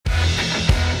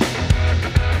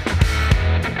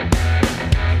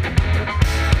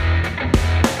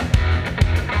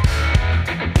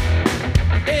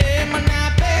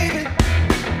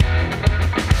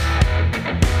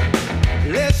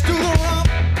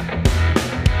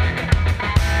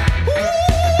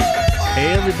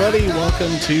everybody.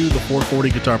 Welcome to the 440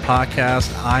 Guitar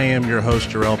Podcast. I am your host,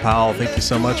 Jerrell Powell. Thank you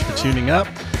so much for tuning up.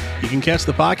 You can catch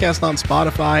the podcast on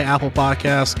Spotify, Apple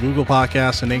Podcasts, Google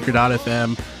Podcasts, and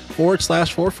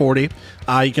Anchor.fm/440.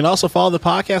 You can also follow the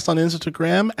podcast on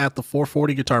Instagram at the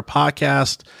 440 Guitar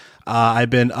Podcast. I've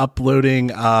been uploading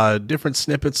different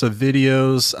snippets of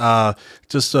videos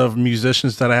just of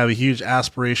musicians that I have a huge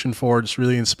aspiration for, just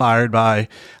really inspired by.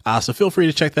 So feel free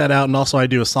to check that out. And also I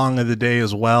do a song of the day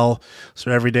as well.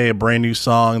 So every day a brand new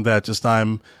song that just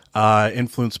I'm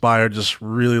influenced by or just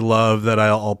really love that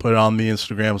I'll put it on the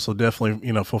Instagram. So definitely,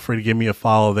 feel free to give me a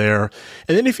follow there.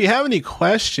 And then if you have any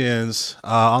questions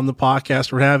on the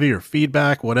podcast or what have you, or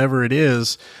feedback, whatever it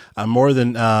is, I'm more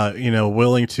than,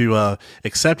 willing to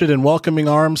accept it in welcoming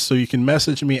arms. So you can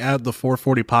message me at the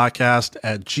 440 podcast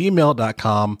at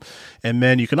gmail.com. And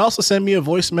then you can also send me a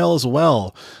voicemail as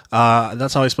well.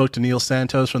 That's how I spoke to Neil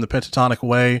Santos from the Pentatonic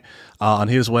Way on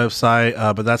his website.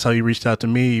 But that's how he reached out to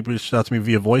me. He reached out to me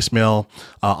via voicemail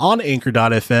on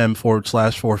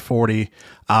Anchor.fm/440.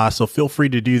 So feel free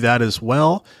to do that as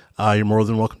well. You're more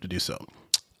than welcome to do so.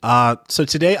 So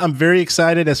today I'm very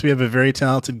excited as we have a very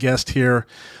talented guest here.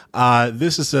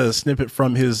 This is a snippet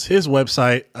from his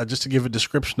website, just to give a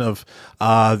description of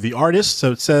the artist.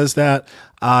 So it says that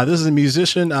this is a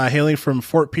musician hailing from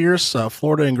Fort Pierce,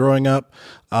 Florida, and growing up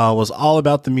was all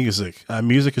about the music.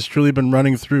 Music has truly been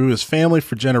running through his family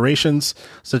for generations,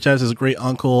 such as his great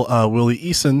uncle, Willie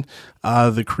Eason,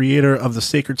 the creator of the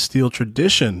Sacred Steel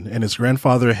tradition, and his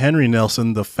grandfather, Henry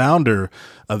Nelson, the founder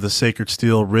of the Sacred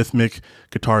Steel rhythmic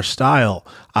guitar style.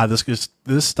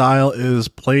 This style is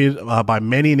played by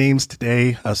many names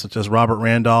today, such as Robert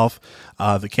Randolph,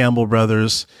 the Campbell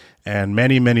Brothers, and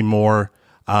many, many more.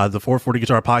 The 440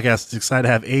 Guitar Podcast is excited to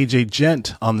have AJ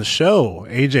Ghent on the show.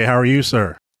 AJ, how are you,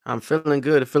 sir? I'm feeling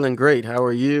good. Feeling great. How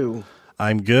are you?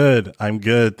 I'm good.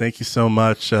 Thank you so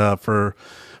much for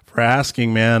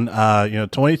asking, man.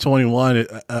 2021,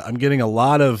 I'm getting a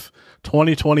lot of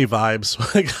 2020 vibes when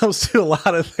it comes to a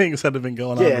lot of things that have been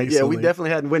going on recently. Yeah, we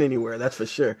definitely hadn't went anywhere, that's for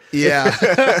sure. Yeah.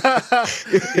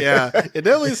 Yeah, it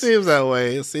definitely seems that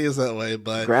way.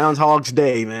 But Groundhog's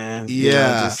Day, man.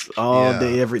 Yeah. Just all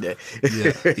day, every day.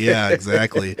 yeah,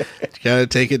 exactly. You gotta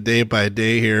take it day by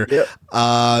day here. Yep.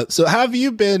 So have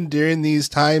you been during these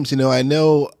times? I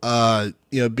know,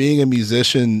 being a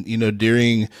musician,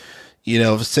 during,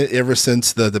 ever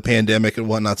since the pandemic and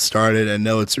whatnot started, I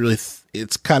know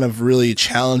it's kind of really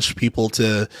challenged people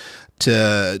to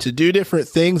do different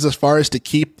things as far as to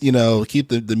keep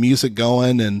the music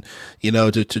going and,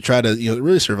 to try to,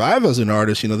 really survive as an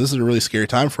artist. This is a really scary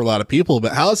time for a lot of people,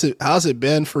 but how's it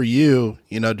been for you,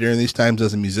 during these times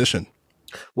as a musician?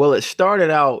 Well, it started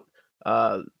out,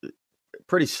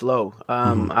 pretty slow.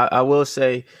 I will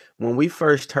say when we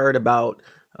first heard about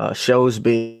shows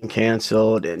being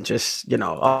canceled and just,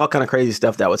 all kind of crazy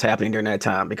stuff that was happening during that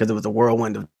time, because it was a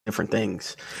whirlwind of different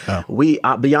things. Oh.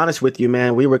 I'll be honest with you,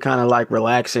 man, we were kind of like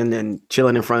relaxing and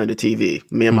chilling in front of the TV,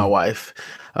 me and my wife,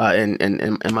 and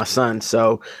my son.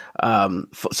 So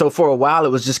for a while, it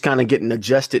was just kind of getting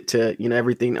adjusted to,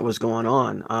 everything that was going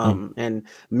on. And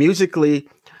musically,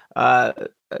 I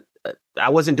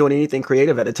wasn't doing anything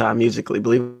creative at the time musically,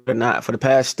 believe it or not. For the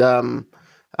past, I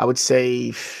would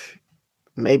say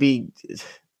maybe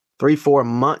 3-4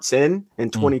 months in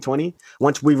 2020,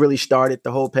 once we really started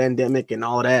the whole pandemic and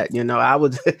all that,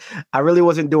 I really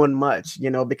wasn't doing much,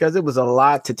 because it was a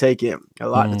lot to take in,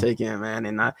 man.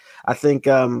 And I think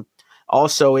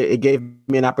also it gave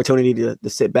me an opportunity to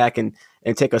sit back and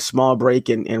take a small break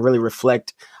and really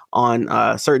reflect on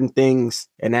certain things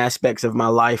and aspects of my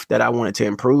life that I wanted to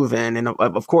improve in. And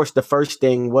of course, the first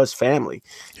thing was family,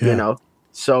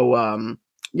 So,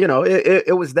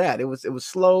 it was that. It was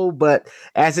slow, but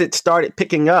as it started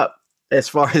picking up, as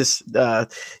far as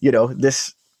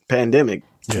this pandemic,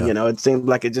 it seemed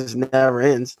like it just never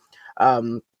ends.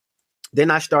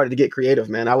 Then I started to get creative,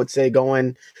 man. I would say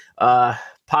going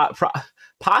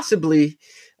possibly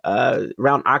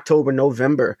around October,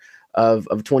 November of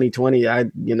 2020,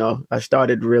 I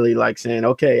started really like saying,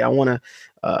 okay, I want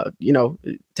to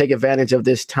take advantage of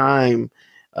this time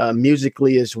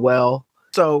musically as well.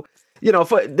 So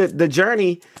for the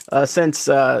journey since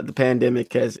the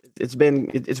pandemic it's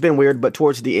been weird, but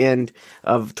towards the end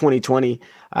of 2020,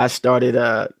 I started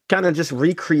kind of just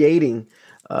recreating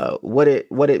what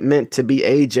it meant to be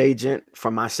AJ Ghent for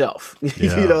myself.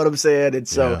 Yeah. You know what I'm saying? And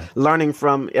so learning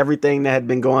from everything that had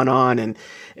been going on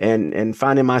and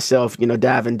finding myself,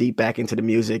 diving deep back into the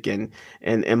music and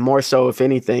more so, if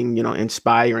anything,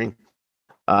 inspiring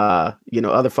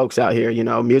other folks out here,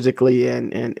 musically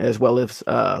and as well as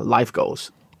life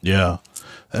goals. Yeah.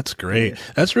 That's great.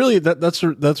 That's really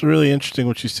that's really interesting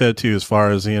what you said too, as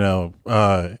far as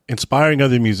inspiring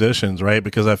other musicians, right?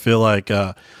 Because I feel like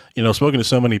spoken to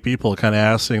so many people, kind of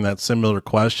asking that similar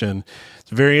question.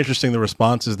 It's very interesting the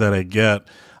responses that I get.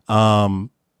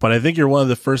 But I think you're one of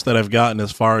the first that I've gotten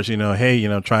as far as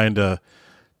trying to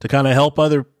kind of help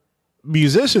other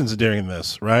musicians during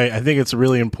this, right? I think it's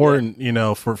really important,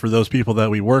 for those people that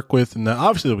we work with and that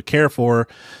obviously that we care for.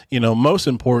 Most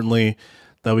importantly,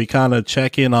 that we kind of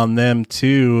check in on them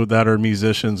too, that are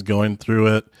musicians going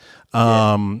through it.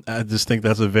 I just think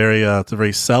that's a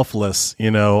very selfless,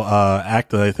 act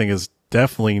that I think is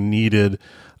definitely needed.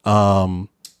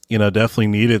 Definitely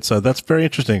needed. So that's very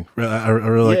interesting. I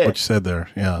really like what you said there.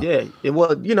 Yeah. Yeah.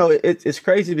 It's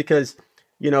crazy because,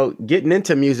 getting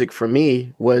into music for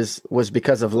me was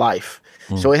because of life.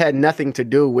 So it had nothing to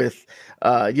do with,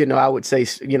 I would say,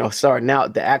 starting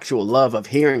out the actual love of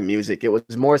hearing music. It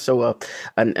was more so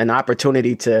an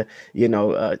opportunity to,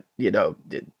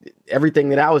 everything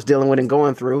that I was dealing with and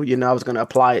going through, I was going to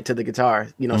apply it to the guitar,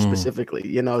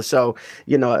 specifically, So,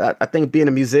 I think being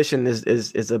a musician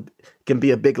can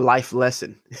be a big life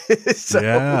lesson. So,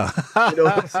 yeah.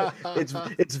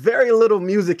 it's very little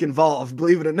music involved,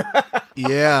 believe it or not.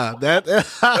 Yeah,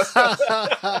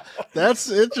 that's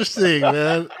interesting,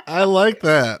 man. I like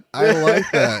that.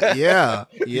 Yeah.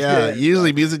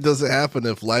 Usually music doesn't happen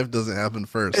if life doesn't happen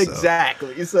first. So.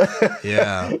 Exactly. So.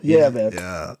 Yeah. Man.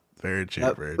 Yeah. Very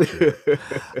true. Very true.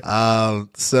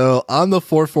 So on the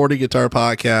 440 Guitar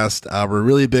Podcast, we're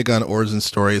really big on origin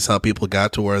stories, how people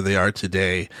got to where they are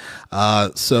today.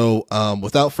 So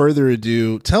without further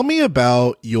ado, tell me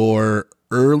about your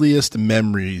earliest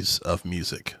memories of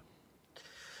music.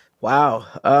 Wow.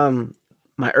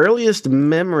 My earliest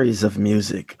memories of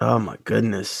music. Oh my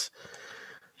goodness.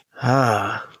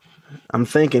 I'm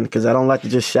thinking because I don't like to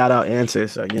just shout out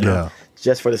answers. So,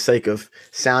 just for the sake of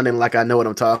sounding like I know what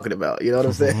I'm talking about. You know what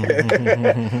I'm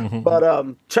saying? But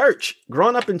church,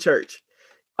 growing up in church,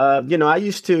 I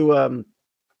used to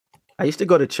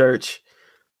go to church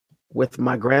with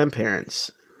my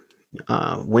grandparents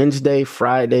Wednesday,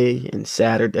 Friday, and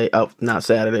Saturday. Oh, not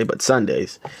Saturday, but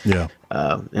Sundays. Yeah.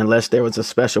 Unless there was a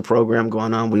special program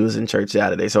going on, we was in church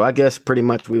Saturday. So I guess pretty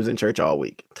much we was in church all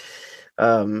week.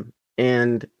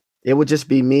 And it would just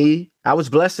be me. I was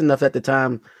blessed enough at the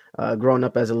time, growing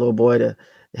up as a little boy, to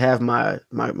have my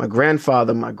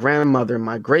grandfather, my grandmother,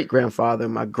 my great grandfather,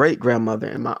 my great grandmother,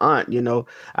 and my aunt.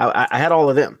 I had all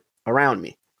of them around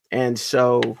me, and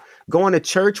so going to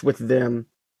church with them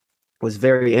was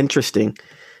very interesting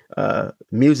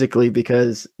musically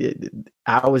because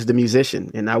I was the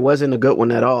musician, and I wasn't a good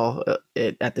one at all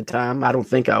at the time. I don't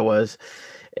think I was,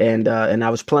 and I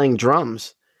was playing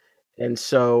drums. And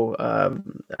so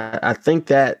I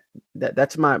think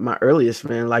that's my earliest,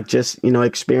 man, like just,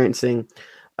 experiencing,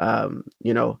 how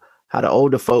the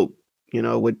older folk,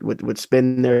 would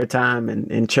spend their time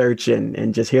in church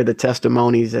and just hear the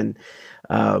testimonies and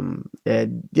all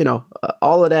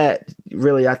of that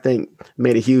really, I think,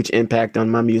 made a huge impact on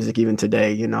my music even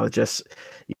today,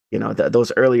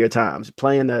 those earlier times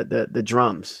playing the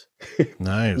drums.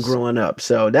 Nice. Growing up.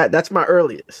 So that's my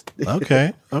earliest.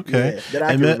 Okay. Yeah, that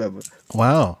I can remember.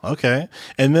 Wow. Okay.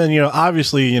 And then,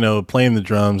 obviously, playing the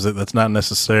drums, that's not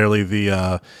necessarily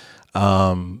the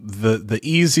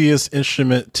easiest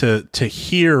instrument to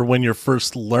hear when you're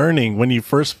first learning. When you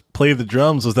first play the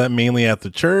drums, was that mainly at the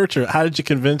church, or how did you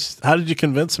convince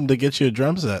him to get you a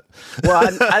drum set? Well,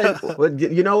 I didn't, well,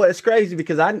 you know what? It's crazy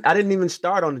because I didn't even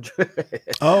start on the drum.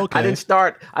 Oh, okay. I didn't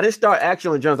start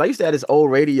actually on drums. I used to have this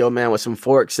old radio, man, with some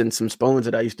forks and some spoons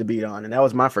that I used to beat on, and that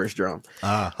was my first drum.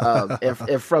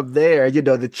 And from there,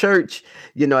 the church,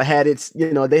 had its,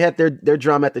 they had their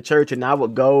drum at the church, and I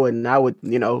would go and I would,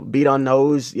 beat on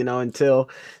those, until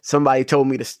somebody told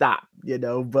me to stop,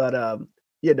 but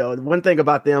one thing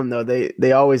about them though,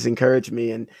 they always encourage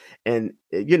me, and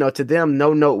to them,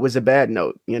 no note was a bad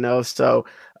note, so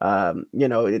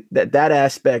that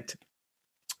aspect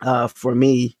for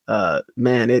me,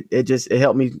 man, it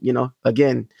helped me,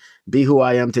 again, be who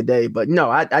I am today. But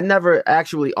no, I never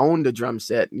actually owned a drum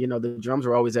set. The drums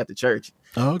were always at the church.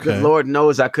 Okay. Good Lord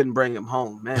knows I couldn't bring them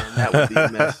home. Man, that would be a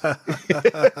mess.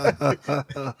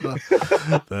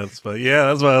 That's funny. Yeah,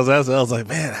 that's what I was asking. I was like,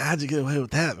 man, how'd you get away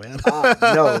with that, man?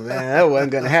 No, man, that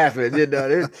wasn't gonna happen.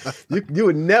 You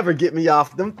would never get me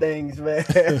off them things, man.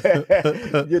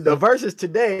 Versus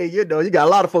today, you got a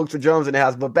lot of folks with drums in the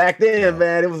house, but back then,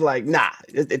 man, it was like, nah,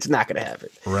 it's not gonna happen.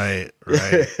 Right.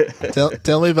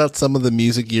 Tell me about some of the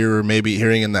music you were maybe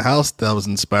hearing in the house that was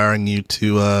inspiring you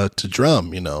to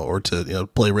drum, or to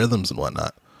play rhythms and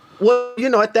whatnot. Well,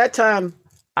 at that time,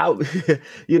 I,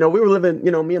 we were living,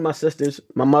 me and my sisters,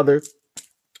 my mother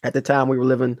at the time, we were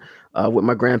living with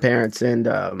my grandparents, and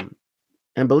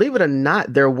believe it or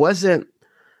not, there wasn't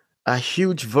a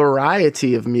huge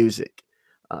variety of music.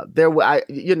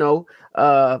 When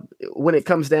it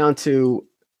comes down to,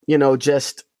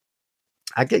 just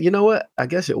I get, you know what? I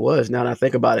guess it was now that I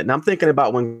think about it. And I'm thinking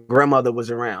about when grandmother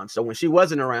was around. So when she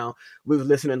wasn't around, we was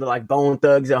listening to like Bone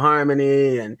Thugs and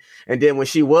Harmony. And then when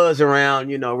she was around,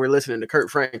 we're listening to Kurt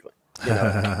Franklin,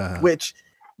 which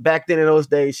back then in those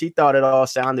days, she thought it all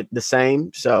sounded the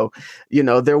same. So,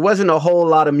 there wasn't a whole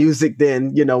lot of music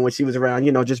then, when she was around,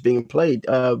 just being played.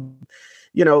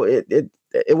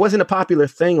 It wasn't a popular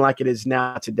thing like it is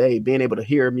now today, being able to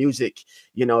hear music,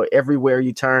 everywhere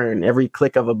you turn, every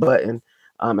click of a button.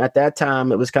 At that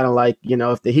time, it was kind of like,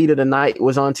 if the heat of the night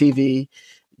was on TV,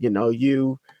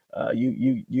 you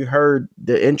heard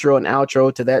the intro and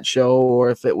outro to that show, or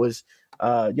if it was,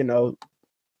 the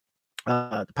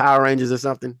Power Rangers or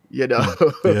something,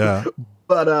 Yeah.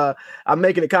 But I'm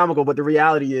making it comical. But the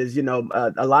reality is,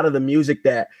 a lot of the music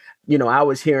that, I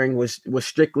was hearing was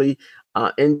strictly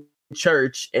in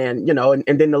church, and,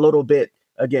 and then a little bit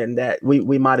again that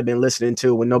we might have been listening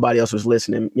to when nobody else was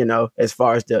listening, as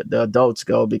far as the adults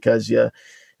go, because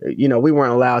we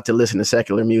weren't allowed to listen to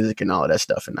secular music and all of that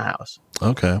stuff in the house.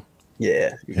 Okay.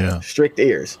 Yeah. Strict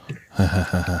ears.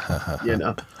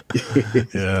 Yeah.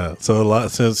 So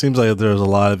it seems like there's a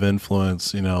lot of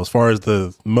influence, as far as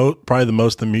probably the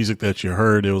most of the music that you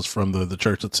heard, it was from the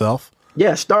church itself.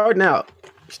 Yeah. Starting out,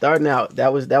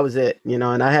 that was it, and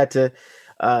I had to,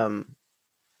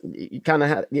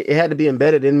 it had to be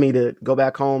embedded in me to go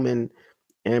back home and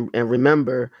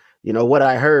remember, what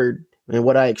I heard and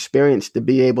what I experienced, to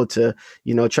be able to,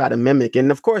 try to mimic.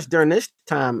 And of course, during this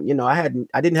time, I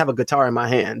didn't have a guitar in my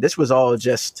hand. This was all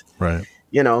just, right.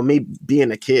 Me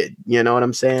being a kid, you know what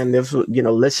I'm saying? This was,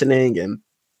 listening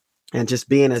and just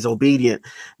being as obedient,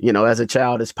 as a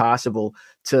child as possible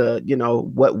to,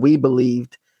 what we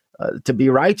believed to be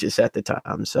righteous at the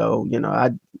time. So,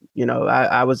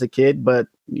 I was a kid, but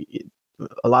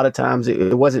a lot of times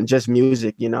it wasn't just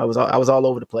music. I was all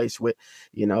over the place with,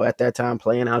 at that time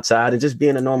playing outside and just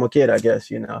being a normal kid, I guess,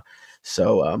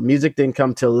 So music didn't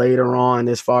come till later on,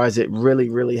 as far as it really,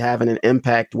 really having an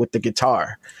impact with the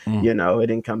guitar. It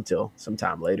didn't come till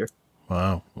sometime later.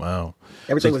 Wow.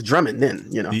 Everything was drumming then,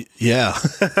 Yeah.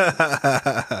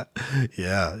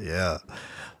 Yeah.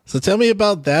 So tell me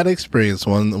about that experience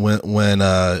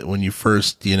when you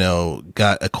first,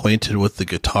 got acquainted with the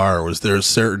guitar. Was there a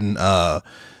certain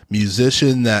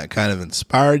musician that kind of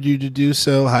inspired you to do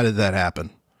so? How did that happen?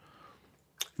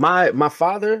 My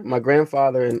father, my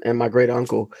grandfather, and my great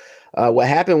uncle. What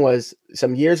happened was,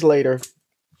 some years later,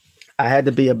 I had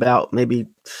to be about maybe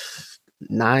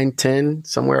 9, 10,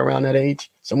 somewhere around that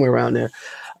age, somewhere around there.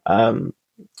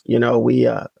 We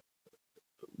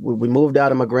moved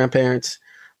out of my grandparents'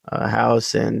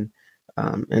 house, and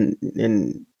my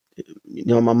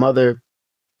mother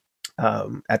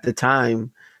at the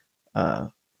time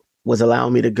was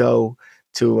allowing me to go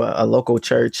to a local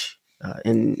church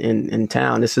in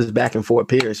town. This is back in Fort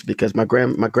Pierce, because my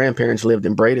grandparents lived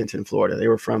in Bradenton, Florida. They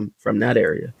were from that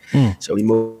area. So we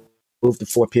moved to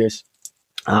Fort Pierce,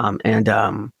 and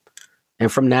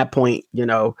from that point,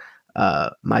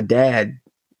 my dad,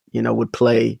 would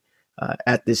play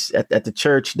at the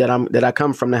church that I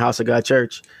come from, the House of God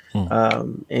Church.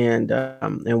 And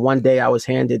one day I was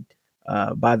handed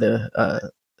by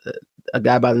a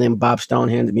guy by the name of Bob Stone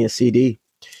handed me a CD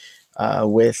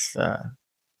with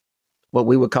what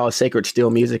we would call sacred steel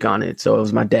music on it. So it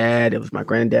was my dad, it was my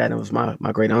granddad, and it was my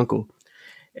great uncle.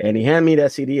 And he handed me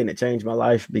that CD, and it changed my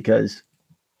life, because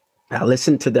I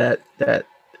listened to that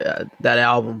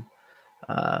album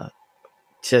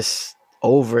just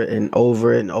over and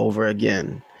over and over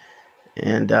again.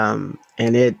 And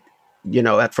it,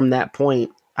 from that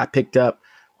point, I picked up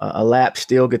a lap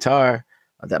steel guitar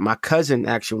that my cousin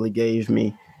actually gave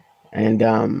me.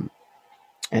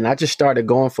 And I just started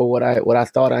going for what I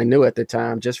thought I knew at the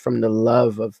time, just from the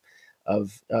love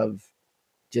of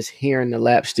just hearing the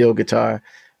lap steel guitar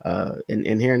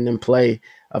and hearing them play.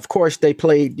 Of course, they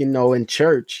played, in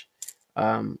church.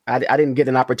 I didn't get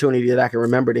an opportunity that I can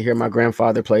remember to hear my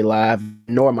grandfather play live,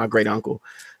 nor my great uncle.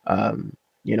 I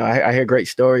hear great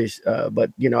stories,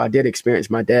 but I did experience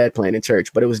my dad playing in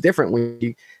church. But it was different when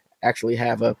you actually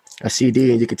have a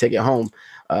CD and you could take it home.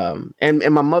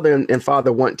 And my mother and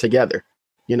father weren't together.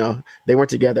 They weren't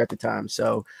together at the time,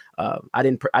 so I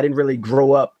didn't really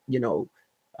grow up,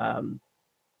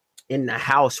 in the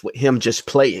house with him just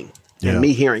playing. And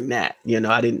me hearing that,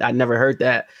 I never heard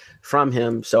that from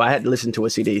him. So I had to listen to a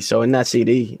CD. So in that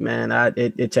CD, man,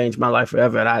 it changed my life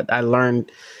forever. And I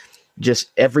learned just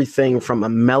everything from a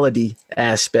melody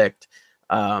aspect.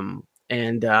 And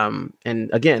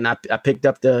again, I picked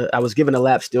up I was given a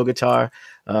lap steel guitar.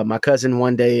 My cousin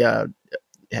one day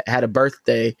had a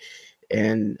birthday,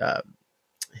 and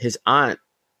his aunt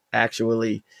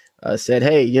actually said,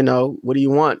 "Hey, what do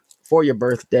you want for your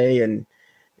birthday?" And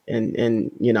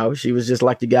she was just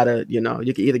like, you can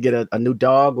either get a new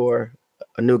dog or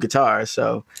a new guitar.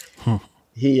 So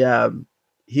he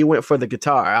went for the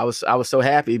guitar. I was so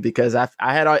happy because I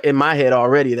had in my head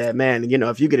already that, man,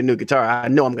 if you get a new guitar, I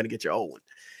know I'm going to get your old one,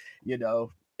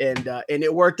 and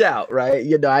it worked out, right?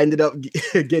 I ended up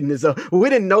getting this. We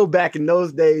didn't know back in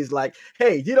those days, like,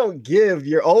 hey, you don't give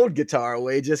your old guitar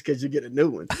away just because you get a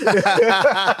new one.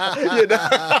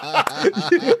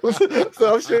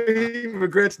 So I'm sure he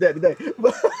regrets that today.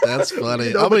 That's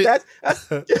funny.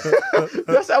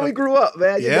 That's how we grew up,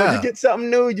 man. You get something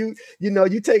new, you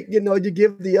take, you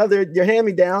give your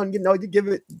hand-me-down, you give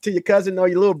it to your cousin or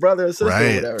your little brother or sister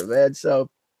or whatever, man.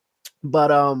 So, but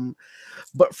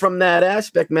from that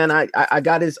aspect, man, I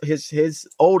got his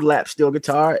old lap steel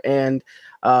guitar, and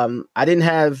I didn't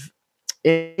have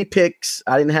any picks.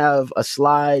 I didn't have a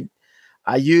slide.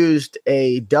 I used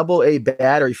a AA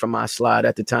battery for my slide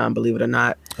at the time, believe it or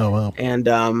not. Oh wow! And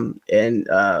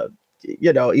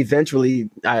eventually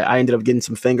I ended up getting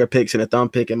some finger picks and a thumb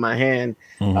pick in my hand.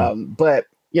 Mm-hmm. But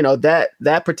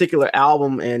that particular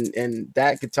album and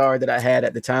that guitar that I had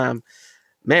at the time,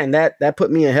 man, that put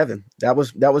me in heaven. That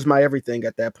was my everything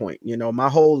at that point. My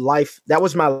whole life, that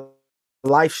was my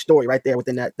life story right there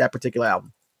within that particular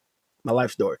album. My life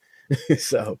story.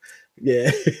 So, yeah,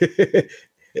 it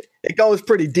goes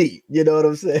pretty deep. You know what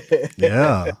I'm saying?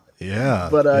 Yeah. Yeah.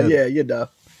 But yeah,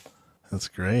 That's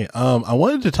great. I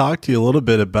wanted to talk to you a little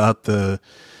bit about the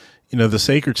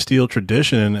sacred steel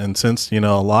tradition, and since a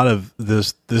lot of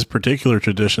this particular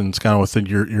tradition is kind of within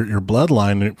your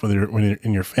bloodline, when you're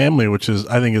in your family, which is,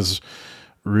 I think, is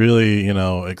really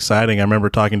exciting. I remember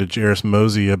talking to Jerrell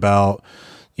Mosey about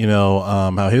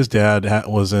how his dad had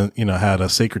a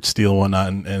sacred steel and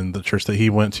whatnot, and the church that he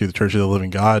went to, the Church of the Living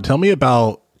God. Tell me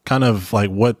about kind of like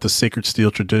what the sacred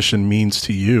steel tradition means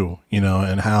to you,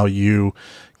 and how you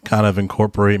kind of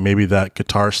incorporate maybe that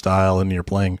guitar style into your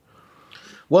playing.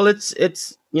 Well, it's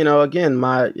again,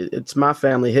 it's my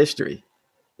family history.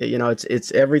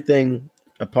 It's everything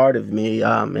a part of me.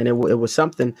 And it was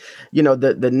something,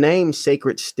 the name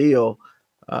Sacred Steel,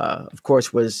 of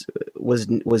course, was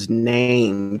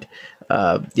named,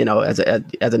 as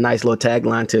a nice little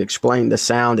tagline to explain the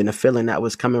sound and the feeling that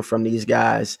was coming from these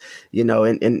guys, in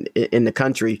the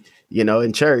country,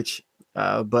 in church.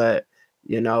 But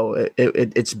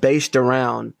it's based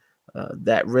around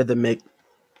that rhythmic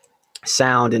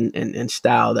sound and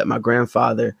style that my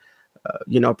grandfather,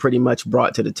 pretty much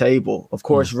brought to the table. Of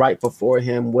course, right before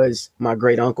him was my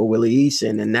great uncle Willie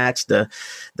Eason, and that's the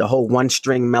whole one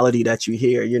string melody that you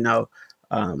hear,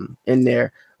 in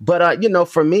there. But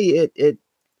for me,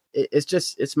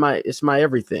 it's my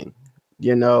everything.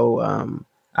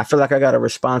 I feel like I got a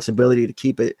responsibility to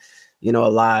keep it,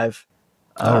 alive.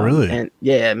 Oh, really? And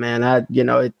yeah, man,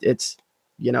 that's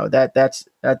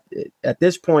at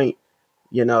this point,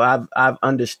 I've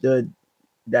understood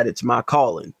that it's my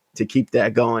calling to keep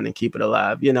that going and keep it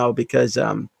alive, because,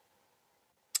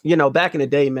 back in the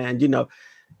day, man,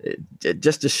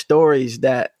 just the stories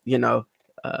that,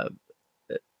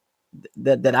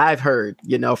 that I've heard,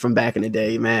 from back in the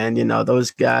day, man,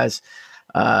 those guys,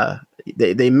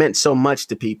 they meant so much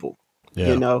to people,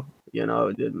 it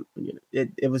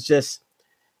was just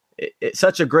it's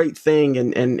such a great thing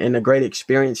and a great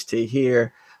experience to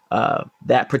hear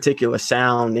that particular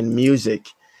sound and music,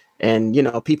 and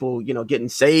people getting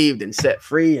saved and set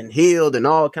free and healed and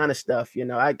all kind of stuff.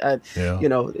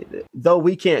 Though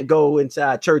we can't go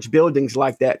inside church buildings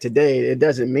like that today, it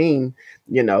doesn't mean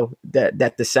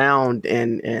that the sound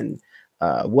and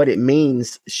what it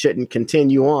means shouldn't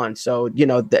continue on. So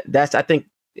that's, I think,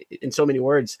 in so many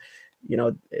words,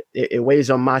 it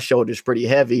weighs on my shoulders pretty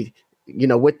heavy,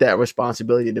 with that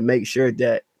responsibility to make sure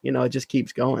that it just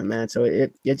keeps going, man. So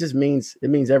it just means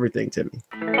everything to me.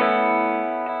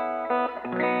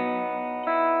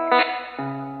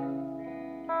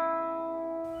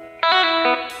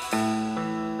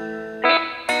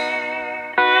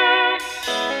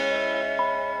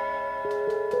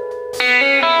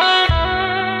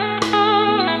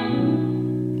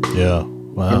 Yeah.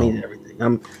 Wow. It means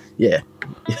everything. Yeah.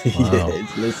 Wow.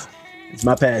 Yeah. It's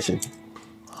my passion.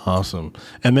 Awesome.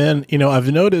 And then,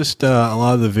 I've noticed a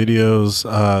lot of the videos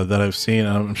that I've seen,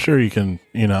 and I'm sure you can,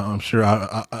 I'm sure,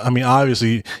 I mean,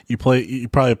 obviously you probably,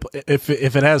 if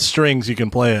it has strings, you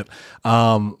can play it.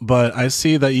 But I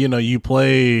see that, you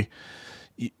play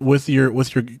with your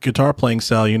guitar playing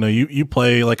style, you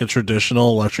play like a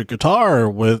traditional electric guitar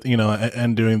with,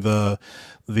 and doing the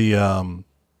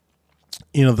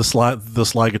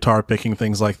slide guitar picking,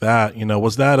 things like that.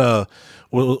 Was that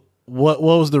what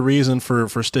was the reason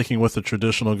for sticking with the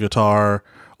traditional guitar,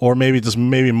 or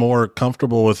maybe more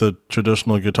comfortable with a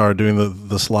traditional guitar doing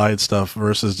the slide stuff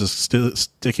versus just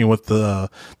sticking with the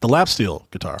lap steel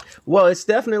guitar? Well, it's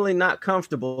definitely not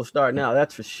comfortable starting out,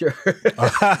 that's for sure.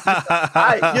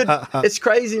 It's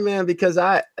crazy, man, because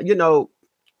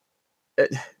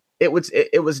it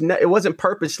wasn't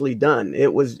purposely done.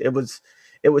 It was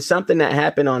something that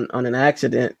happened on an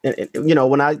accident. And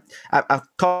when I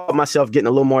caught myself getting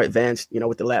a little more advanced,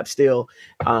 with the lap steel.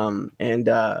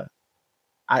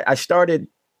 I started,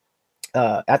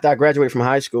 after I graduated from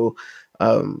high school,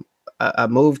 I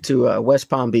moved to West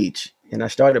Palm Beach, and I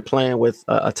started playing with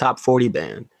a top 40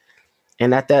 band.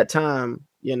 And at that time,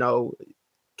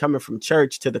 coming from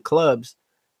church to the clubs,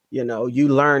 you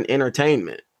learn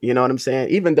entertainment. You know what I'm saying?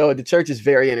 Even though the church is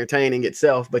very entertaining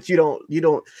itself, but you're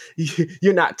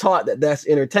not taught that that's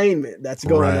entertainment that's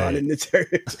going on in the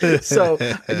church. So,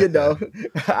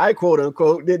 I quote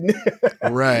unquote didn't.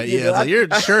 Right. Yeah. Like you're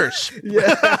in church.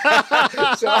 Yeah.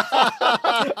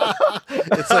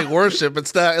 It's like worship.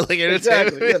 It's not like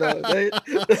entertainment. Exactly.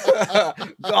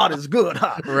 God is good.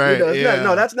 Huh? Right.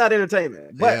 No, that's not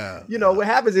entertainment. But what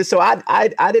happens is, so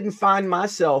I didn't find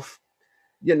myself,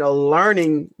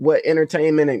 learning what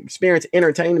entertainment and experience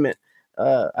entertainment.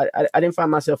 I didn't find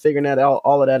myself figuring that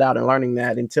all of that out and learning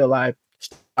that until I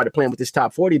started playing with this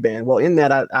top 40 band. Well, in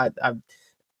that,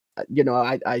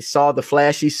 I saw the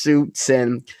flashy suits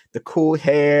and the cool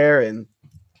hair and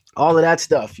all of that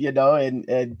stuff,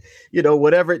 and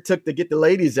whatever it took to get the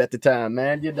ladies at the time,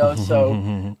 man,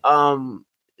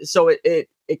 so it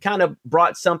kind of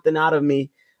brought something out of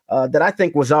me that I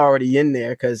think was already in there,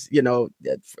 because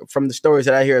from the stories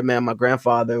that I hear, man, my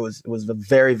grandfather was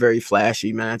very, very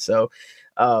flashy, man. So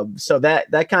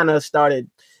that kind of started,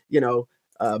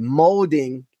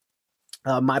 molding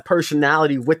my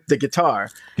personality with the guitar.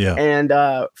 Yeah. And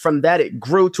from that, it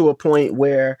grew to a point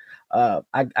where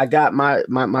I got my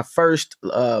first.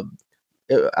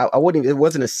 It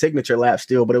wasn't a signature lap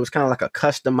steel, but it was kind of like a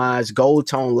customized gold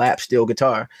tone lap steel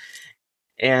guitar.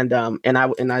 And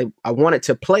I wanted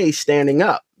to play standing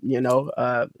up,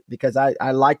 because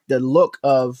I like the look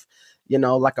of,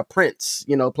 like a Prince,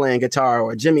 playing guitar,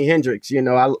 or Jimi Hendrix,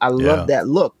 I love that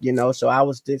look, so I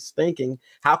was just thinking,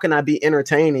 how can I be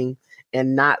entertaining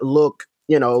and not look,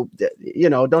 don't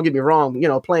get me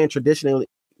wrong, playing traditionally,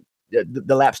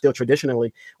 the lap steel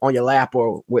traditionally on your lap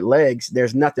or with legs,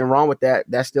 there's nothing wrong with that.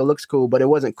 That still looks cool, but it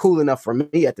wasn't cool enough for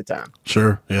me at the time.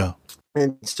 Sure. Yeah.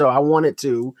 And so I wanted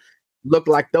to look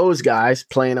like those guys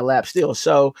playing a lap steel.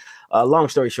 So, long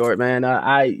story short, man,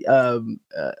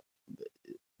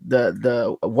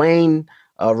 the Wayne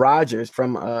Rogers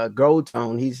from Gold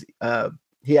Tone, he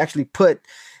actually put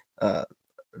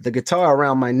the guitar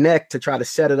around my neck to try to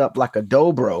set it up like a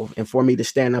dobro and for me to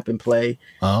stand up and play.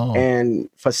 Oh. And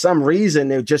for some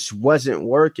reason, it just wasn't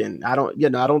working. I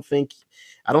don't think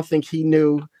he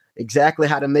knew exactly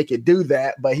how to make it do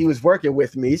that, but he was working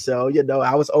with me. So,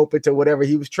 I was open to whatever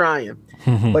he was trying,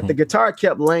 but the guitar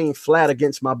kept laying flat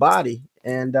against my body.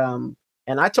 And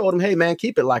I told him, hey man,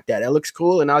 keep it like that. It looks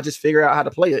cool. And I'll just figure out how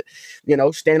to play it,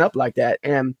 stand up like that.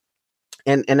 And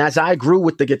as I grew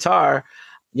with the guitar,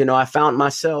 I found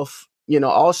myself,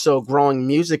 also growing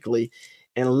musically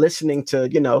and listening to,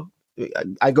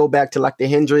 I go back to like the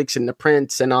Hendrix and the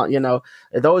Prince and all,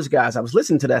 those guys. I was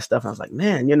listening to that stuff. I was like,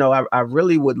 man, I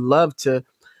really would love to,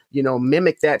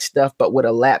 mimic that stuff, but with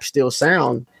a lap steel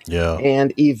sound. Yeah.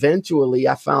 And eventually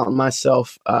I found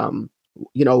myself,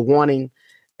 wanting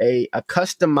a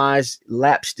customized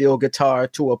lap steel guitar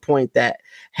to a point that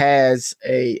has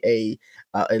a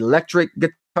electric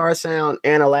guitar sound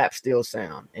and a lap steel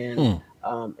sound. And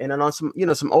then on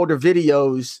some older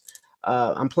videos,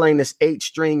 I'm playing this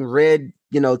 8-string red,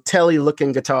 telly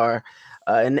looking guitar.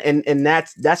 And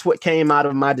that's what came out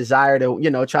of my desire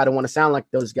to, try to want to sound like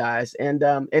those guys. And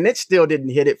it still didn't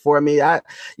hit it for me. As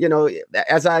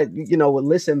I would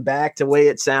listen back to the way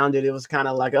it sounded, it was kind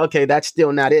of like, okay, that's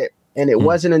still not it. And it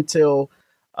wasn't until,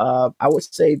 I would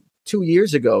say 2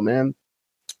 years ago, man,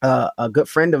 a good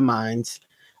friend of mine's,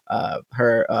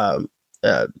 her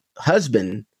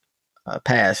husband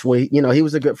passed. Well, he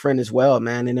was a good friend as well,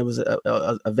 man. And it was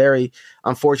a very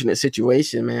unfortunate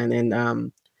situation,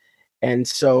 man. And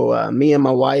so me and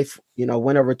my wife,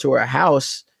 went over to her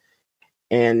house,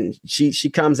 and she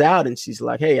comes out and she's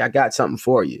like, "Hey, I got something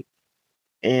for you."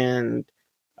 And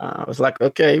I was like,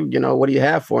 "Okay, what do you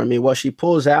have for me?" Well, she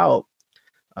pulls out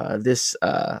this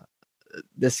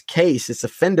case. It's a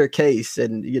Fender case,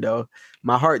 and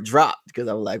my heart dropped because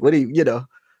I was like, "What are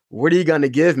you gonna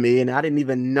give me?" And I didn't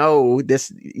even know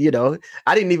this.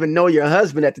 I didn't even know your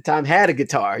husband at the time had a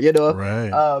guitar.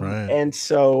 Right. And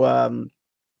so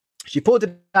she pulled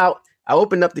it out. I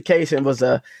opened up the case, and it was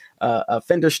a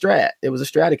Fender Strat. It was a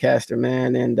Stratocaster,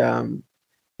 man, and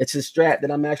it's a Strat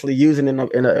that I'm actually using in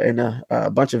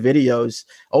a bunch of videos,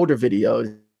 older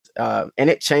videos, and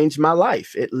it changed my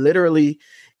life. It literally,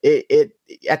 it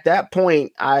at that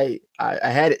point, I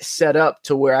had it set up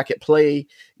to where I could play,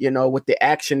 with the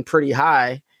action pretty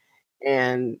high,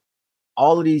 and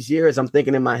all of these years, I'm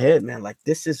thinking in my head, man, like,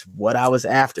 this is what I was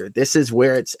after. This is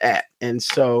where it's at. And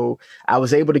so I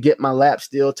was able to get my lap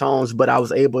steel tones, but I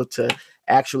was able to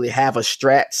actually have a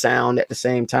Strat sound at the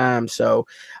same time. So,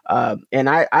 and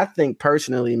I think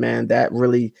personally, man, that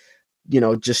really,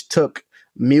 just took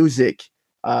music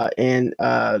and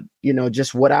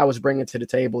just what I was bringing to the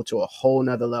table to a whole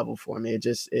nother level for me. I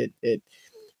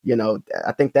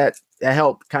think that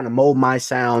helped kind of mold my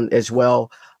sound as well,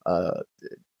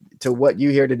 to what you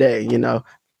hear today,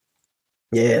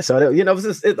 Yeah. So, it was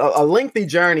just a lengthy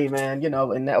journey, man,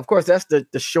 and of course that's the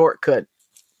shortcut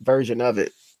version of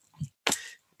it.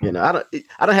 I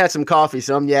don't have some coffee,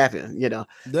 so I'm yapping, No,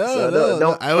 so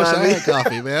no. I wish I had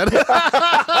coffee, man.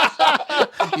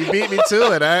 You beat me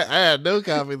to it. I had no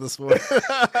coffee this morning.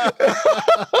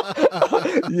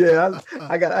 Yeah,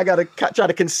 I got to try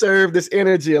to conserve this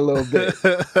energy a little bit.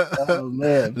 Oh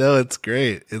man, no, it's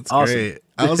great. It's awesome. Great.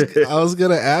 I was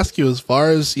gonna ask you, as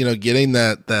far as getting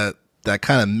that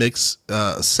kind of mix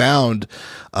sound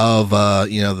of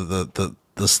the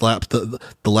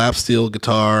lap steel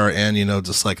guitar and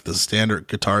just like the standard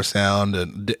guitar sound,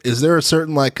 and is there a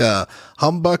certain like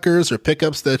humbuckers or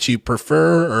pickups that you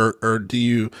prefer, or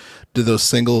do those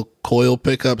single coil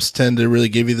pickups tend to really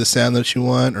give you the sound that you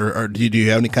want, or do you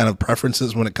have any kind of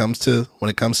preferences when it comes to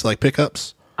like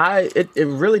pickups? It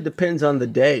really depends on the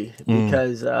day,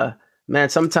 because man,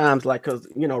 sometimes, like, cause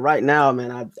right now,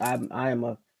 man, I am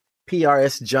a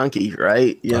PRS junkie,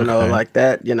 right? Like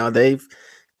that, they've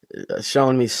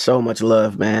shown me so much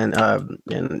love, man.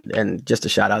 And just a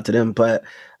shout out to them. But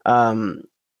I'll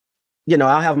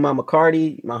have my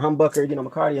McCarty, my humbucker,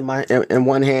 McCarty in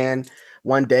one hand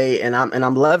one day, and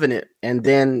I'm loving it. And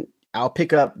then I'll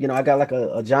pick up, I got like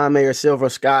a John Mayer Silver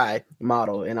Sky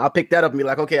model, and I'll pick that up and be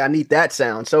like, okay, I need that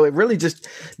sound. So it really just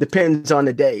depends on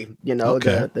the day,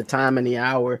 Okay. the time and the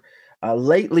hour.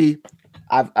 Lately,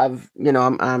 I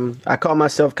call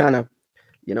myself kind of,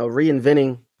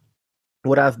 reinventing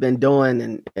what I've been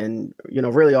doing, and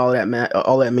really all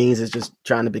that means is just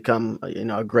trying to become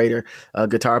a greater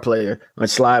guitar player, a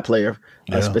slide player,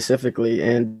 specifically,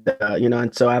 and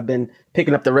and so I've been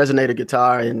picking up the resonator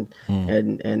guitar and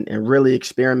really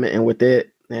experimenting with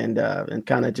it, and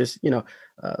kind of just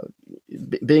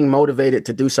being motivated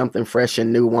to do something fresh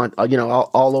and new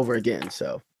all over again.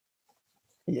 So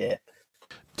yeah,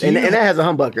 and that has a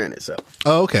humbucker in it. So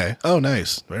okay. Oh,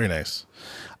 nice, very nice,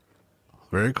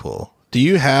 very cool. Do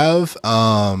you have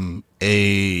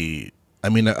obviously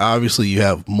you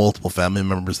have multiple family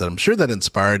members that I'm sure that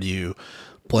inspired you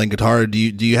playing guitar. Do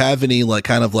you have any like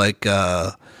kind of like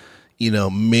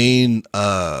main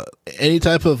any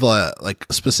type of like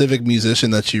specific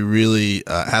musician that you really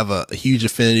have a huge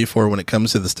affinity for when it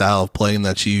comes to the style of playing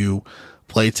that you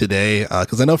play today?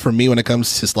 Because I know for me, when it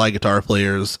comes to slide guitar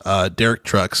players, Derek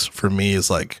Trucks for me is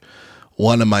like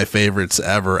one of my favorites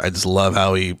ever. I just love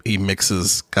how he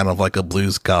mixes kind of like a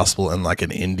blues gospel and like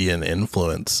an Indian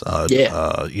influence. And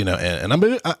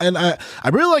I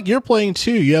really like your playing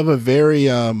too. You have a very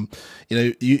you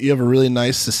have a really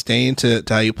nice sustain to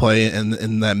how you play,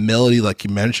 and that melody, like you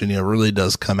mentioned, really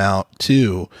does come out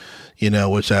too.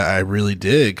 Which I really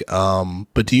dig.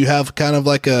 But do you have kind of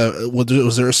like a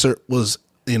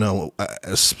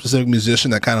specific musician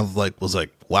that kind of like was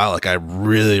like, wow, like I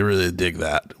really, really dig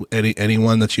that?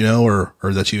 Anyone that you know or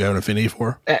that you have an affinity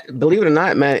for? Believe it or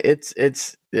not, man,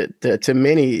 to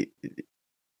many,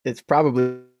 it's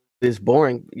probably is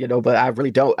boring, but I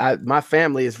really don't. My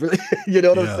family is really,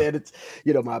 what I'm saying? It's,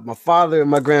 my father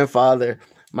and my grandfather,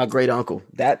 my great uncle.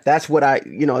 That's what I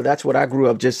grew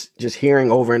up just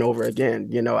hearing over and over again.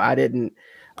 I didn't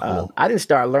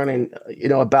start learning,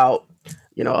 about,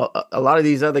 a lot of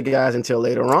these other guys until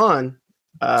later on.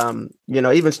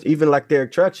 Even like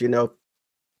Derek Trucks, who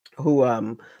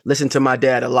who listened to my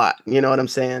dad a lot. You know what I'm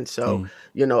saying? So,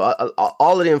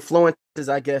 all of the influences,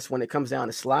 I guess, when it comes down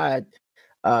to slide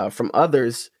from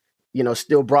others,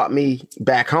 still brought me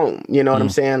back home. You know what I'm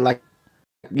saying? Like,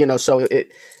 so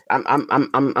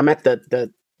I'm at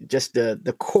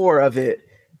the core of it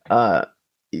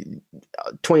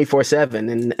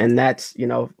 24/7, and that's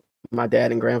my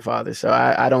dad and grandfather. So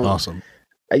I don't. Awesome.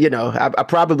 I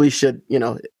probably should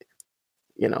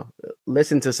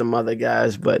listen to some other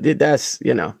guys, but that's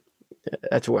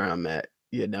where I'm at.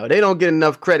 They don't get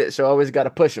enough credit, so I always got to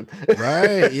push them.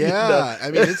 Right? Yeah.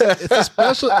 I mean,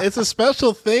 it's a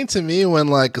special thing to me when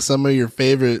like some of your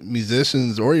favorite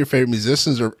musicians or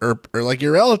are like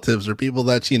your relatives or people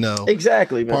that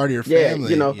exactly, man. part of your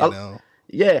family.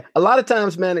 Yeah, a lot of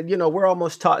times, man, we're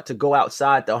almost taught to go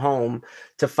outside the home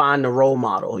to find the role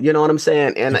model. You know what I'm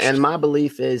saying? And my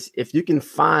belief is if you can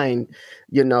find,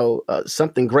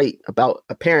 something great about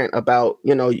a parent, about,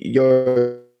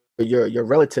 your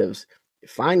relatives,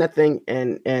 find that thing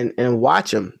and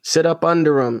watch them, sit up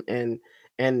under them and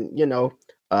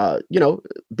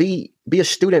be a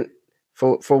student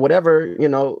for whatever,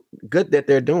 good that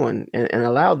they're doing and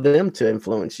allow them to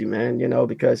influence you, man,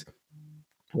 because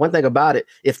one thing about it,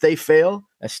 if they fail,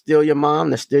 that's still your mom,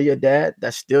 that's still your dad,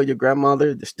 that's still your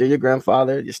grandmother, that's still your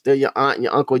grandfather, that's still your aunt,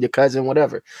 your uncle, your cousin,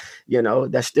 whatever,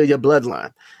 that's still your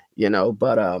bloodline,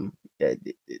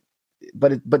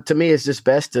 but to me, it's just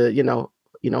best to,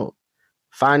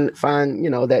 find,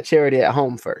 that charity at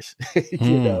home first, find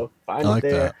it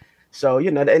there. That. So,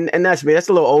 and that's me, that's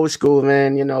a little old school,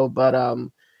 man, but,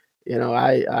 I'm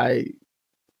a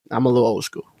little old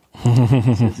school.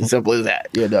 It's as simple as that,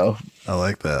 I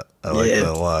like that. I like that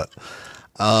a lot.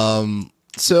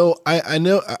 So I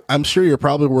know, I'm sure you're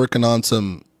probably working on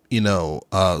some new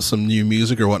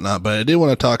music or whatnot, but I did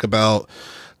want to talk about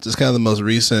just kind of the most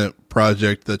recent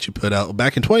project that you put out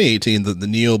back in 2018, the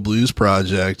Neo Blues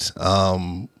project,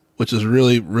 which is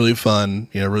really, really fun,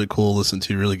 really cool to listen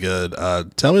to, really good.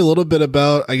 Tell me a little bit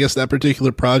about, I guess, that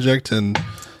particular project and,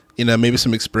 maybe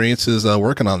some experiences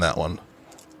working on that one.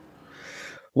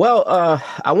 Well,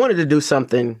 I wanted to do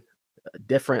something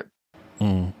different,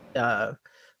 but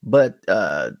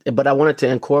I wanted to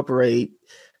incorporate,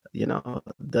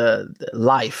 the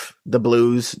life, the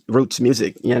blues, roots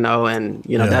music, and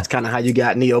that's kind of how you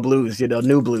got neo blues,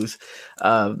 new blues.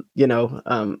 A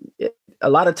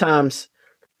lot of times,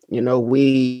 I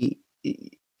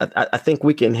think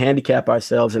we can handicap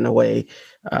ourselves in a way,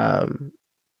 and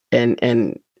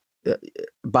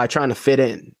by trying to fit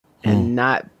in and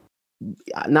not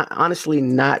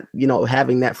having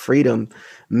that freedom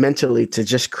mentally to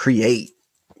just create,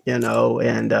 and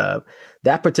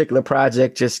that particular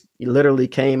project just literally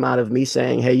came out of me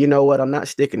saying, hey, you know what? I'm not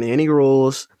sticking to any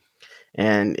rules.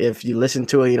 And if you listen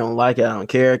to it, you don't like it, I don't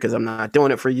care, because I'm not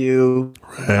doing it for you.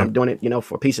 Right. I'm doing it,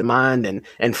 for peace of mind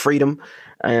and freedom.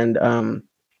 And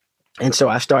so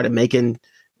I started making,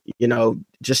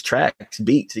 just tracks,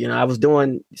 beats. I was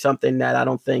doing something that I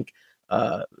don't think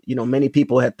many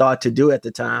people had thought to do at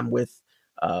the time with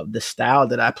the style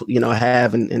that I,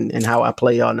 have and how I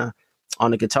play on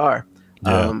the guitar.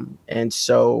 Yeah. And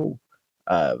so,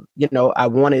 I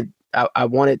wanted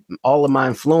all of my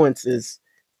influences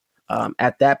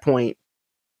at that point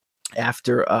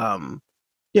after,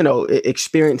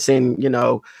 experiencing,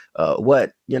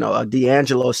 what, a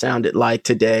D'Angelo sounded like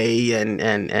today and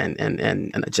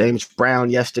a James Brown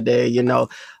yesterday,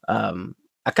 I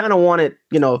kind of wanted,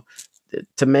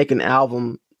 to make an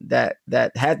album that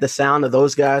had the sound of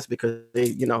those guys because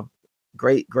they,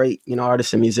 great,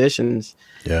 artists and musicians.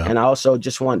 Yeah. And I also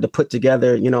just wanted to put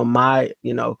together, my,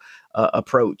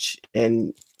 approach.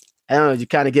 And I don't know, you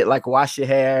kind of get like Wash Your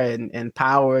Hair and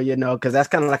Power, because that's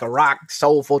kind of like a rock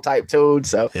soulful type tune.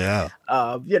 So, yeah,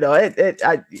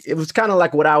 it was kind of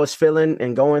like what I was feeling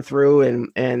and going through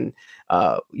and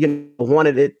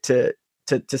wanted it to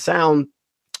sound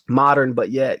modern,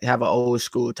 but yet have an old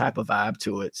school type of vibe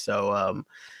to it. So,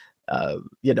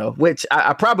 which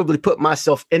I probably put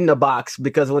myself in the box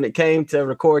because when it came to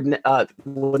recording,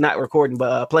 not recording,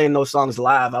 but playing those songs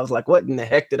live, I was like, what in the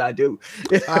heck did I do?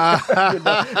 What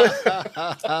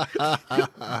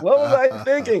was I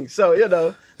thinking? So,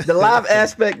 the live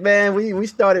aspect, man, we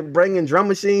started bringing drum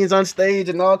machines on stage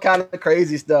and all kind of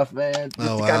crazy stuff, man,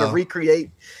 just to kind of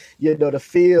recreate, the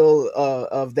feel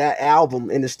of that album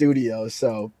in the studio.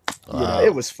 So,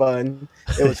 it was fun.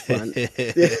 It was fun. At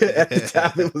the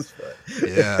time, it was fun.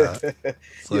 Yeah.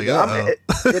 It's like,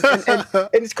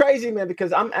 and it's crazy, man,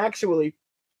 because I'm actually,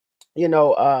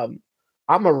 I'm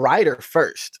a writer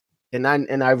first, and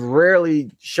I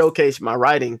rarely showcase my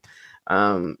writing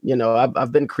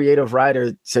I've been creative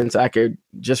writer since I could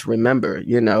just remember,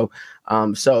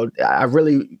 so I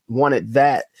really wanted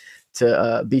that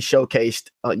to be showcased,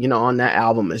 on that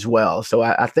album as well. So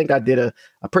I think I did a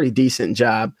pretty decent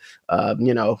job,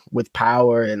 with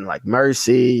Power and like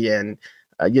Mercy and,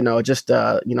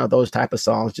 those type of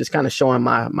songs, just kind of showing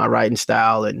my writing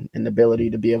style and ability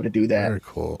to be able to do that. Very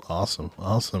cool. Awesome.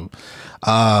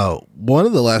 One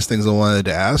of the last things I wanted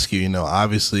to ask you,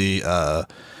 obviously,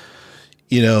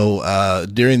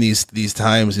 during these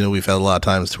times, we've had a lot of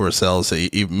times to ourselves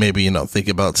that maybe, think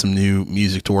about some new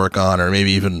music to work on, or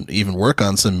maybe even work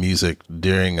on some music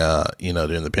during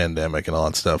the pandemic and all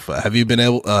that stuff. Have you been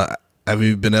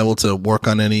able to work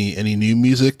on any new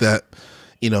music that,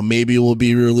 maybe will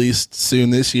be released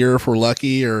soon this year if we're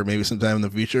lucky, or maybe sometime in the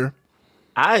future?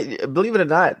 I believe it or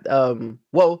not.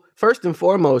 Well, first and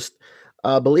foremost,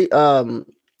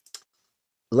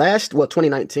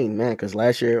 2019, man, because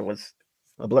last year was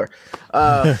a blur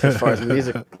as far as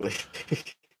musically.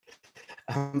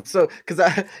 Because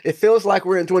it feels like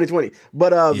we're in 2020,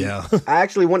 but I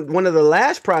actually one of the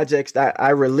last projects that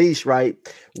I released, right,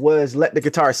 was "Let the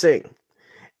Guitar Sing,"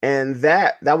 and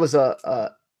that was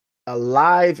a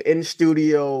live in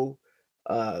studio,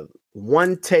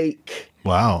 one take,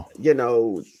 wow,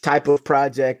 type of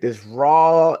project. Is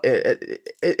raw.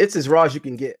 It's as raw as you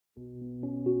can get.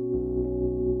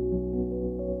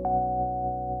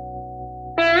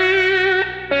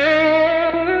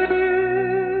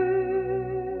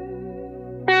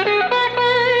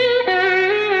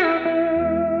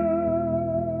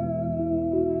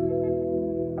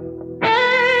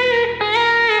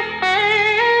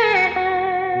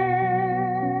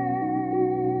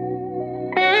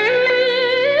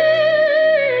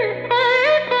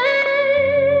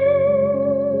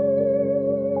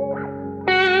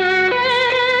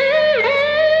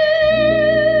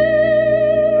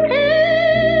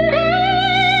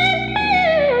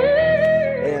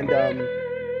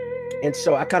 And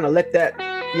so I kind of let that,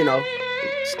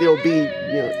 still be,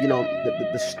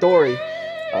 the story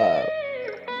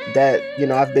that,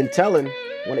 I've been telling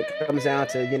when it comes down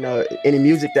to, any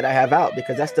music that I have out,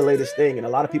 because that's the latest thing. And a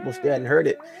lot of people still hadn't heard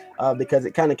it because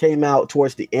it kind of came out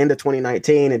towards the end of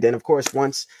 2019. And then, of course,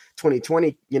 once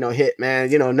 2020, hit, man,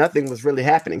 nothing was really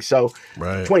happening. So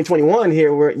 2021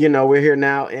 here, we're here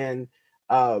now. And,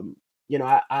 I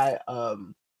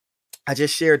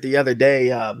just shared the other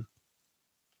day,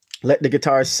 Let the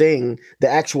Guitar Sing, the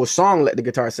actual song Let the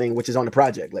Guitar Sing, which is on the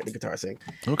project Let the Guitar Sing.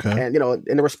 Okay. And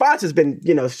and the response has been,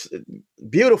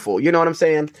 beautiful, you know what I'm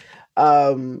saying?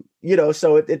 So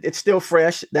it's still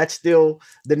fresh. That's still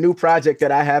the new project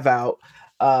that I have out.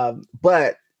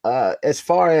 But as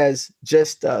far as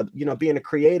just being a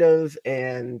creative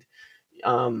and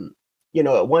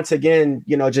once again,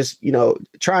 just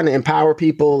trying to empower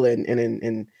people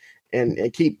and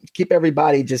keep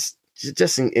everybody just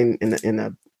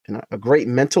in a great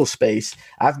mental space.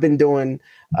 I've been doing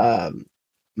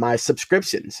my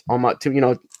subscriptions on my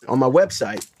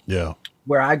website. Yeah.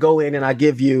 Where I go in and I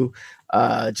give you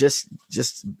just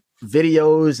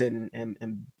videos and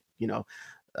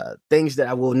things that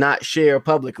I will not share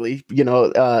publicly,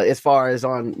 as far as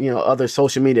on, other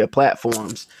social media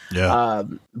platforms. Yeah.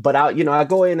 But I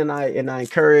go in and I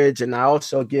encourage, and I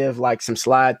also give like some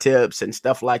slide tips and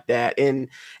stuff like that. And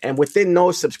within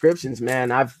those subscriptions,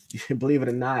 man, I've, believe it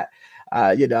or not,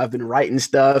 I've been writing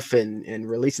stuff and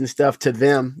releasing stuff to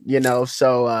them,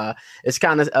 so it's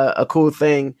kind of a cool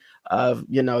thing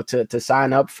to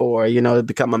sign up for, to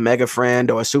become a mega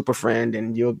friend or a super friend.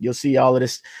 And you'll see all of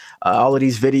this, all of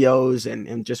these videos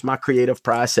and just my creative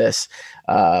process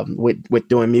with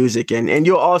doing music. And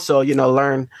you'll also,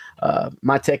 learn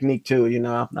my technique too.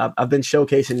 I've been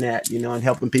showcasing that, and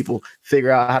helping people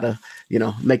figure out how to,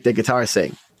 make their guitar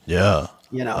sing. Yeah.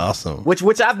 Awesome.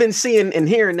 Which I've been seeing and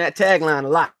hearing that tagline a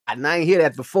lot, and I ain't hear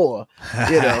that before.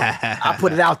 I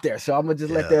put it out there, so I'm gonna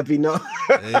just let that be known.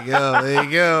 There you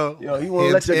go. You want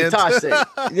to let your guitar sing?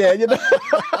 Yeah,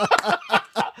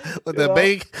 Let that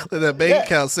bank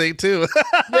account sing too.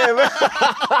 Yeah, man.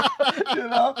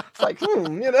 It's like, Hey,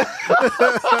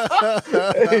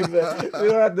 man,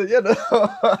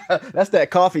 that's that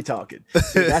coffee talking.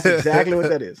 That's exactly what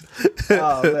that is.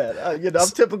 Oh man, I'm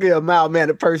typically a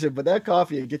mild-mannered person, but that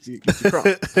coffee will get you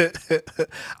crunk.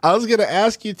 I was gonna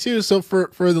ask you too. So for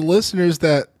the listeners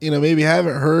that maybe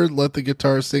haven't heard "Let the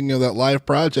Guitar Sing," that live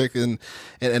project, and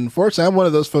unfortunately I'm one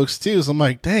of those folks too. So I'm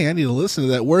like, dang, I need to listen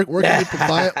to that. Where can people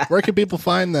find? Where can people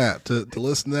find that to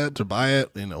listen to that, to buy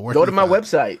it? Go to my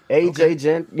website,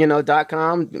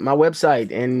 ajgent.com, my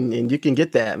website, and you can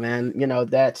get that, man.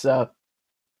 That's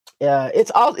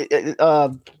it's all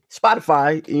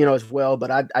Spotify, as well.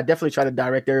 But I definitely try to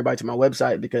direct everybody to my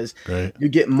website because Great. you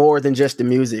get more than just the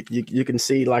music. You can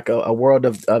see like a world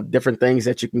of different things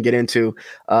that you can get into,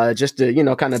 just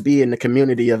to, kind of be in the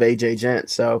community of AJ Gent.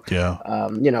 So, Yeah.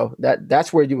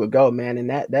 that's where you would go, man. And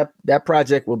that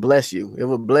project will bless you. It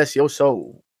will bless your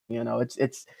soul.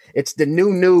 It's the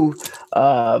new,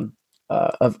 of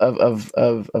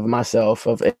myself,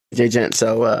 of AJ Gent.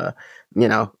 So,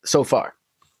 so far.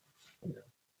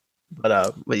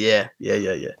 But yeah.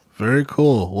 Very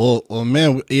cool. Well,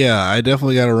 man, yeah, I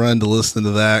definitely got to run to listen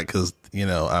to that because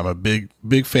I'm a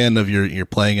big fan of your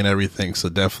playing and everything. So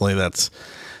definitely that's.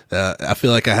 I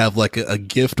feel like I have like a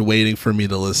gift waiting for me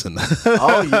to listen.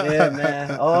 Oh yeah,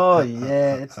 man. Oh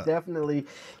yeah, it's definitely.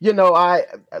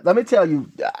 Let me tell you.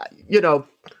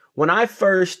 When I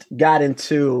first got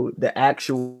into the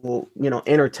actual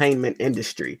entertainment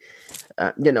industry,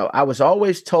 I was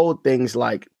always told things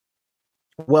like,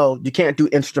 well, you can't do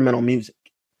instrumental music.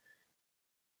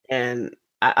 And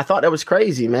I thought that was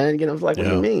crazy, man. I was like, what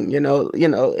do you mean?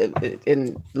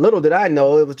 And little did I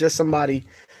know it was just somebody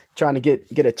trying to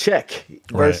get a check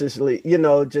versus,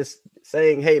 just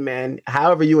saying, hey, man,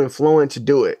 however you influence,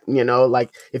 do it. Like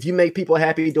if you make people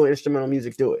happy doing instrumental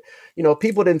music, do it.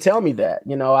 People didn't tell me that.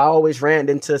 I always ran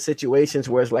into situations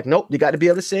where it's like, nope, you got to be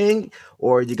able to sing,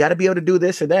 or you got to be able to do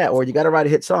this or that, or you got to write a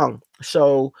hit song.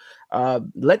 So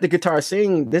Let the Guitar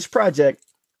Sing, this project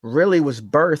really was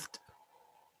birthed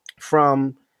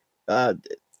from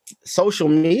social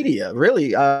media.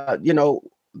 Really, my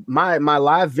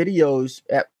live videos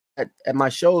at my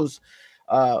shows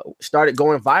started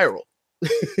going viral.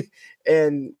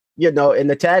 And and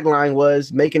the tagline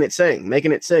was making it sing.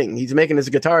 He's making his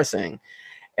guitar sing.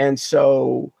 And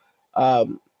so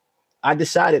I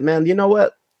decided, man, you know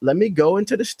what? Let me go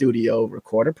into the studio,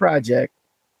 record a project,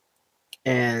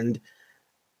 and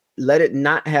let it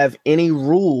not have any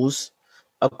rules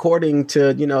according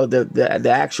to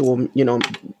the actual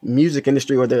music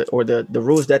industry or the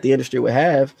rules that the industry would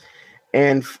have,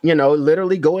 and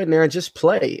literally go in there and just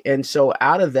play. And so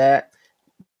out of that,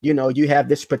 you have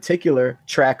this particular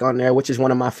track on there, which is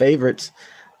one of my favorites,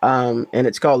 and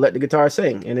it's called Let the Guitar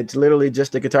Sing, and it's literally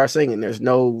just the guitar singing. There's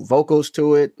no vocals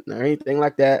to it or anything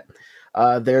like that.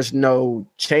 There's no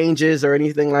changes or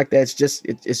anything like that. It's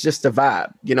just a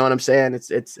vibe. You know what I'm saying? It's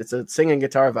a singing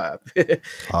guitar vibe.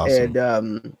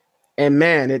 Awesome. And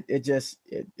man,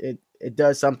 it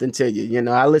does something to you.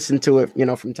 I listen to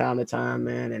it, from time to time,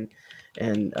 man.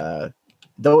 And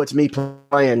though it's me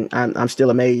playing, I'm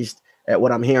still amazed at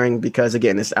what I'm hearing, because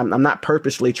again, I'm not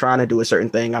purposely trying to do a certain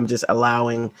thing. I'm just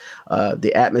allowing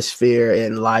the atmosphere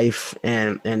and life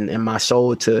and my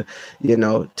soul to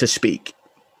speak.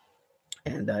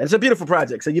 And it's a beautiful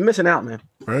project. So you're missing out, man.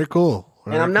 Very cool.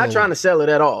 And I'm not trying to sell it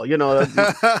at all.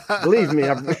 Believe me.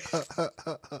 I'm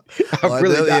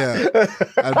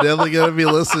definitely going to be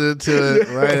listening to it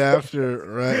right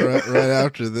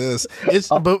after this.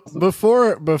 But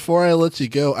before I let you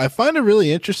go, I find it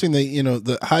really interesting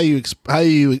that how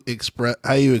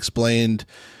you explained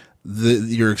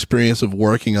your experience of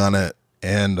working on it,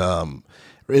 and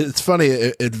it's funny.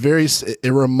 It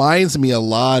reminds me a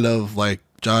lot of like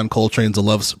John Coltrane's "A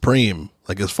Love Supreme,"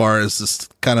 like as far as this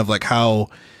kind of like how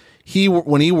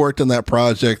when he worked on that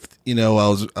project. I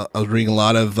was reading a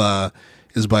lot of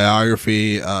his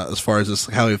biography as far as just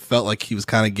how he felt like he was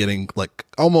kind of getting like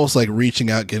almost like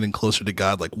reaching out, getting closer to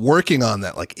God, like working on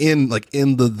that, like in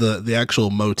the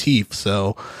actual motif.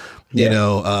 So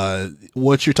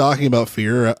what you're talking about for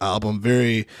your album,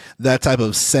 very that type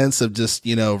of sense of just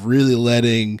really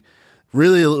letting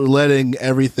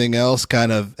everything else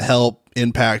kind of help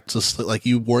impact just like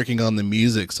you working on the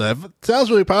music. So it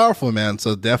sounds really powerful, man.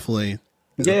 So definitely,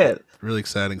 really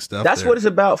exciting stuff. That's what it's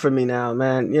about for me now,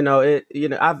 man.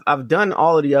 I've done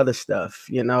all of the other stuff,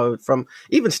 from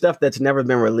even stuff that's never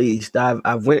been released.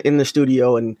 I've went in the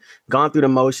studio and gone through the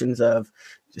motions of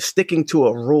sticking to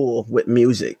a rule with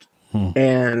music,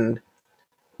 and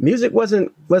music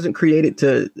wasn't created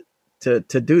to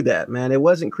do that, man. It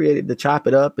wasn't created to chop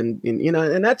it up and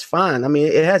that's fine. I mean,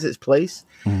 it has its place.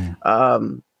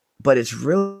 But it's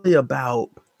really about,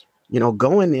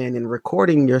 going in and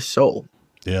recording your soul.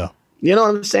 Yeah. You know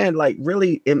what I'm saying? Like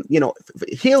really,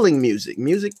 healing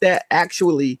music that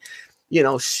actually,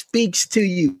 speaks to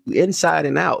you inside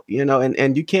and out,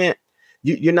 and you can't,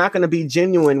 you're not going to be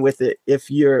genuine with it if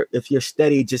you're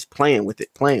steady just playing with it,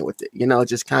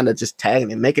 just kind of just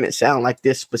tagging and making it sound like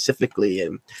this specifically,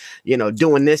 and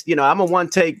doing this. I'm a one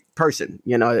take person,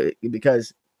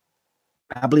 because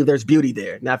I believe there's beauty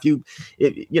there. Now,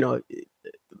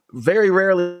 very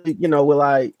rarely, will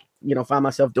I find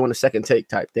myself doing a second take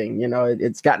type thing.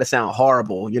 It's got to sound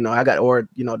horrible.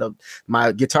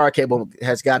 My guitar cable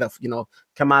has got to,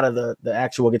 come out of the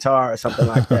actual guitar or something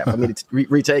like that for me to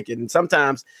retake it. And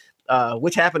sometimes,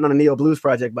 which happened on the Neo Blues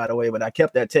project, by the way, but I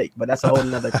kept that take, but that's a whole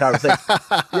nother conversation.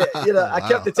 I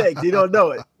kept the take. You don't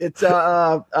know it. It's,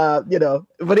 but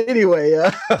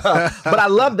anyway, but I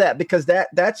love that because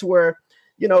that's where,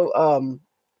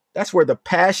 that's where the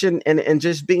passion and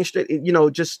just being straight,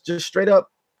 just straight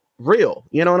up real.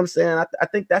 You know what I'm saying? I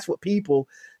think that's what people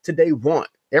today want.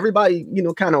 Everybody,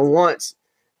 kind of wants,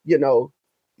 your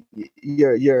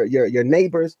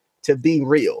neighbors to be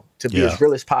real, to be as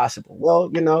real as possible.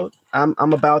 Well, I'm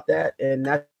about that, and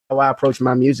that's how I approach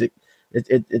my music.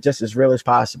 It just as real as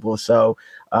possible. So,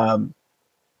 and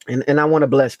I want to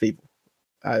bless people.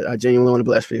 I genuinely want to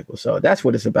bless people. So that's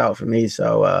what it's about for me.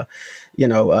 So,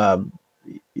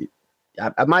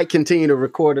 I might continue to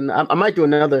record, and I might do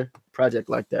another project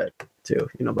like that too.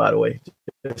 By the way,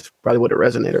 it's probably with a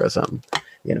resonator or something.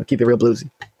 Keep it real bluesy.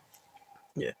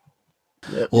 Yeah.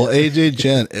 Yep, well, AJ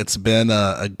Gent, it's been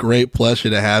a great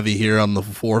pleasure to have you here on the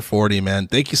 440, man.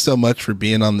 Thank you so much for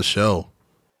being on the show.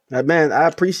 Man, I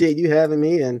appreciate you having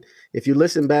me. And if you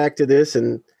listen back to this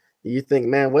and you think,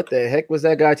 man, what the heck was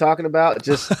that guy talking about?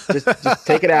 Just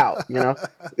take it out,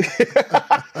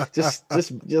 just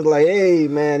like, hey,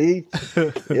 man,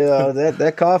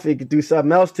 that coffee could do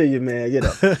something else to you, man.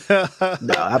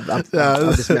 No, I'm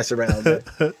just messing around. Man.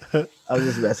 I was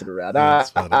just messing around. I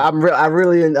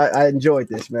enjoyed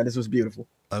this, man. This was beautiful.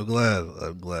 I'm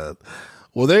glad.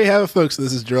 Well, there you have it, folks.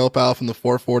 This is Jerrell Powell from the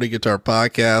 440 Guitar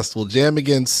Podcast. We'll jam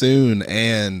again soon,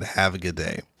 and have a good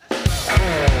day.